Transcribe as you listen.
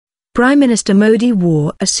Prime Minister Modi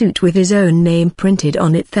wore a suit with his own name printed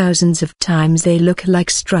on it thousands of times. They look like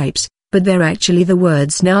stripes, but they're actually the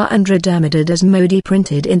words Narendra Damodar Modi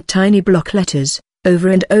printed in tiny block letters, over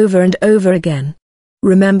and over and over again.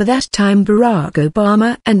 Remember that time Barack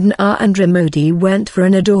Obama and Narendra Modi went for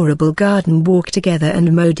an adorable garden walk together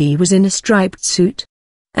and Modi was in a striped suit?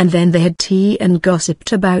 And then they had tea and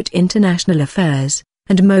gossiped about international affairs,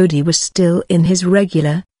 and Modi was still in his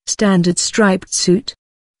regular, standard striped suit.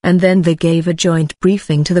 And then they gave a joint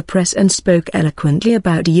briefing to the press and spoke eloquently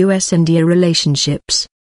about US-India relationships.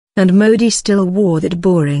 And Modi still wore that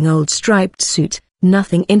boring old striped suit.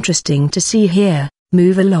 Nothing interesting to see here,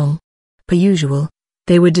 move along. Per usual.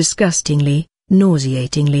 They were disgustingly,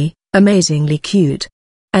 nauseatingly, amazingly cute.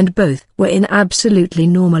 And both were in absolutely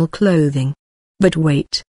normal clothing. But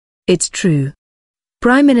wait. It's true.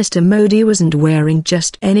 Prime Minister Modi wasn't wearing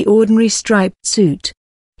just any ordinary striped suit.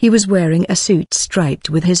 He was wearing a suit striped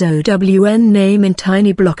with his OWN name in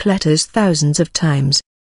tiny block letters thousands of times.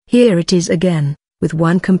 Here it is again, with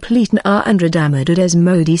one complete Narendra Damodar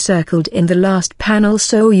Modi circled in the last panel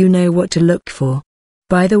so you know what to look for.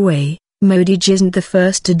 By the way, Modi isn't the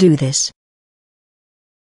first to do this.